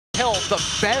held the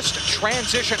best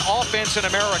transition offense in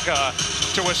America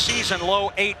to a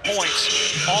season-low 8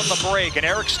 points on the break. And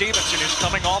Eric Stevenson is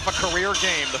coming off a career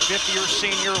game. The fifth-year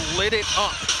senior lit it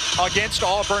up against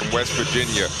Auburn. West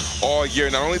Virginia all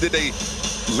year. Not only did they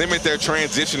limit their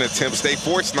transition attempts, they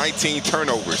forced 19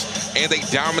 turnovers, and they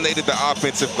dominated the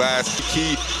offensive glass.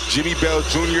 Key Jimmy Bell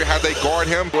Jr., how they guard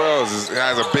him, Wells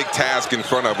has a big task in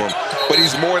front of him, but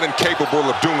he's more than capable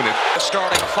of doing it.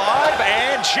 Starting five,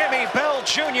 and Jimmy Bell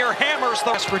Jr. hammers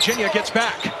the West Virginia gets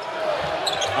back.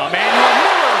 Emmanuel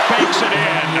Miller banks it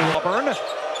in. Auburn,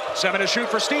 7 to shoot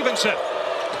for Stevenson.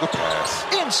 Good pass.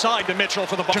 Inside to Mitchell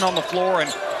for the ball on the floor,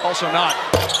 and also not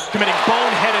committing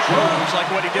boneheaded moves like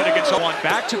what he did against one.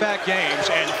 Back-to-back games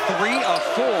and 3 of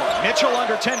 4. Mitchell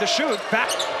under 10 to shoot.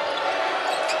 Back.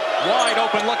 Wide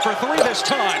open look for 3 this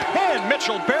time, and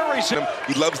Mitchell buries him.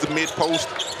 He loves the mid-post.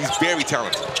 He's very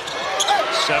talented.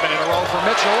 7 in a row for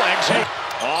Mitchell. Exit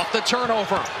off the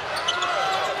turnover.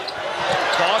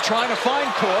 Ball trying to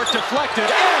find court, deflected,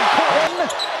 and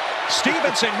Court.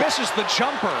 Stevenson misses the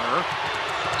jumper.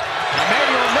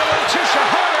 Emmanuel Miller to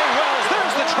Shahade Wells.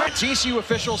 There's the trend. TCU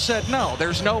officials said no,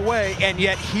 there's no way, and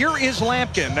yet here is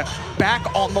Lampkin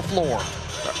back on the floor.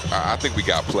 I think we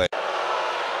got play.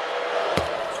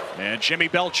 And Jimmy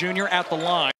Bell Jr. at the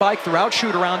line. Spike throughout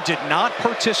shoot-around, did not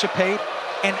participate.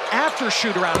 And after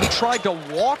shoot-around, he tried to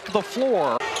walk the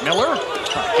floor. Miller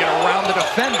trying to get around the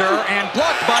defender and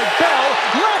blocked by Bell.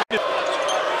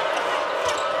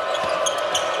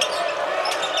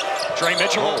 Trey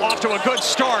Mitchell off to a good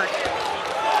start.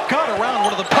 Got around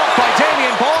one of the pump by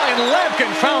Damian Ball, and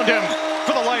Lampkin found him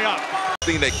for the layup.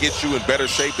 Thing that gets you in better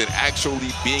shape than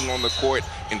actually being on the court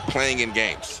and playing in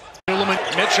games.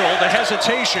 Mitchell, the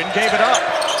hesitation, gave it up.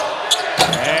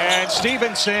 And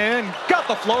Stevenson got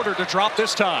the floater to drop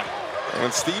this time.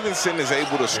 When Stevenson is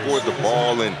able to score the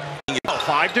ball and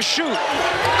 5 to shoot.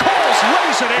 Coles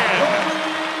lays it in.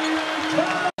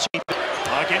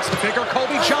 Against the bigger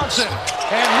Kobe Johnson.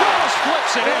 And Wells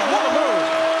flips it in. What a move.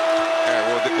 Yeah,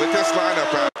 well, with this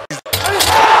lineup, goodness.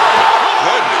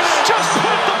 Just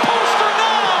put the poster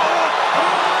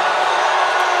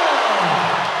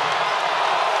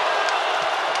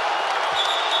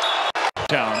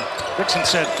down. Dixon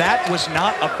said that was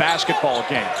not a basketball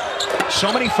game.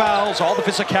 So many fouls, all the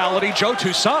physicality. Joe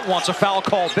Toussaint wants a foul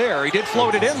called there. He did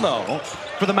float it in, though,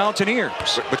 for the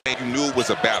Mountaineers. But you knew it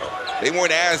was a battle. They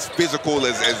weren't as physical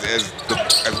as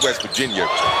West Virginia,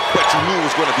 but you knew it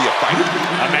was going to be a fight.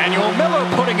 Emmanuel Miller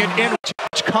putting it in.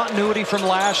 Continuity from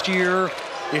last year.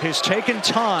 It has taken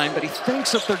time, but he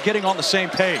thinks that they're getting on the same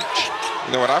page.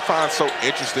 You know what I find so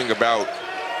interesting about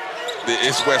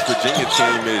this West Virginia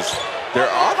team is their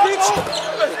offense,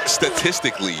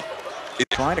 statistically.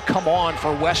 Trying to come on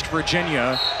for West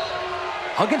Virginia.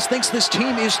 Huggins thinks this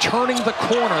team is turning the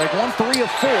corner. They've won 3 of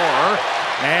 4.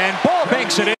 And Ball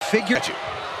banks it in. Figure.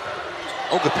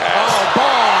 Oh, good pass. Oh,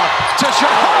 Ball to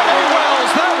Shahade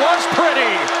Wells. That was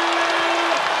pretty.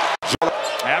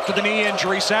 After the knee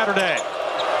injury Saturday.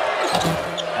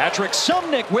 Patrick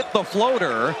Sumnick with the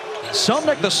floater.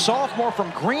 Sumnick, the sophomore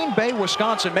from Green Bay,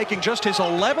 Wisconsin, making just his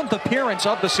 11th appearance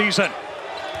of the season.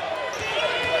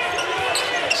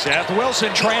 Seth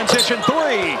Wilson, transition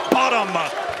 3, bottom.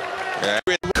 Yeah,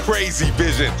 crazy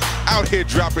vision, out here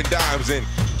dropping dimes and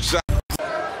shot.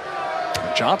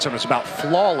 Johnson was about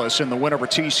flawless in the win over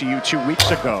TCU 2 weeks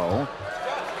ago.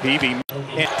 Peavy.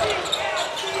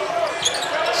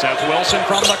 Seth Wilson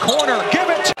from the corner, give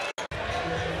it.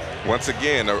 Once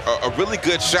again, a really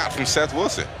good shot from Seth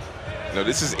Wilson. You know,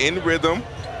 this is in rhythm.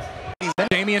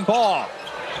 Damian Ball.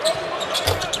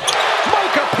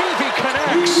 Micah Peavy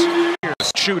connects.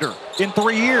 Shooter in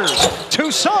 3 years.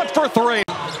 Toussaint for 3.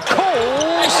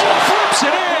 Coles flips it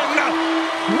in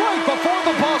right before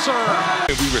the buzzer.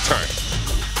 And we return.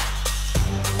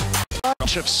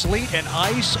 Bunch of sleet and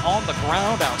ice on the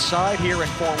ground outside here in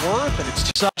Fort Worth, and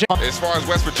it's subject. As far as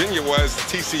West Virginia was,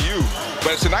 TCU,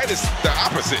 but tonight is the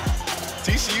opposite.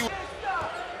 TCU.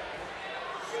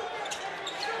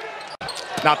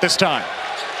 Not this time.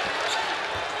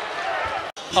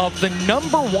 Of the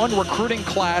 #1 recruiting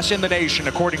class in the nation,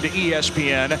 according to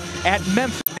ESPN, at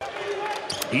Memphis.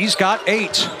 He's got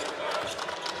 8.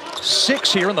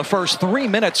 6 here in the first 3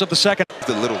 minutes of the second.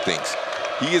 The little things.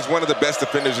 He is one of the best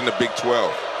defenders in the Big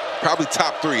 12. Probably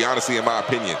top 3, honestly, in my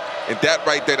opinion. And that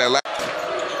right there, that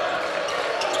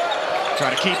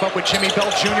trying to keep up with Jimmy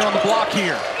Bell Jr. on the block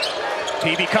here.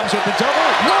 Peavy comes with the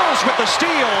double. Wells with the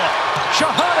steal.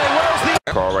 Shahade Wells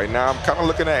the call right now. I'm kind of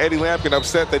looking at Eddie Lampkin,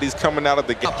 upset that he's coming out of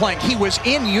the game. Playing. He was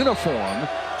in uniform.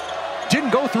 Didn't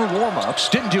go through warm-ups.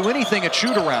 Didn't do anything at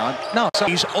shoot-around. No, so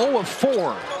he's 0 of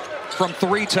 4 from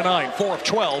 3 tonight. 4 of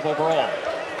 12 overall.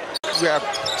 you have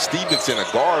Stevenson, a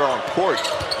guard on court,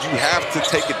 you have to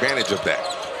take advantage of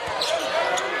that.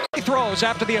 He throws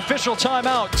after the official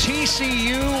timeout.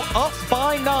 TCU up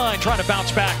by 9, trying to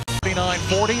bounce back.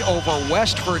 49-40 over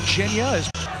West Virginia.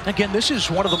 Again, this is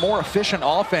one of the more efficient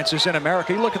offenses in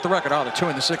America. You look at the record, they're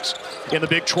 2-6 in the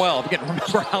Big 12. Again,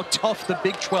 remember how tough the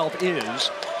Big 12 is.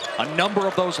 A number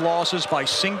of those losses by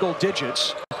single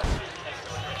digits.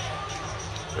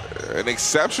 An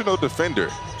exceptional defender,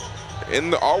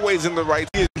 always in the right.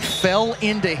 Fell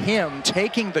into him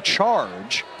taking the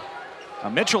charge.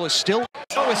 Mitchell is still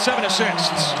with 7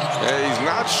 assists. Yeah, he's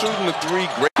not shooting the three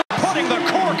great. Putting the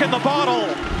cork in the bottle.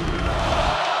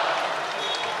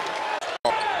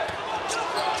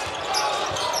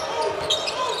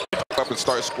 Up and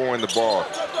start scoring the ball,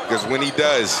 because when he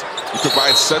does, he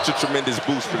provides such a tremendous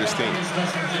boost for this team.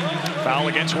 Foul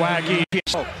against Waggy.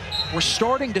 We're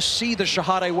starting to see the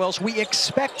Shahade Wells we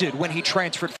expected when he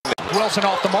transferred. Wilson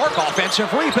off the mark,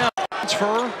 offensive rebound.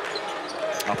 Transfer.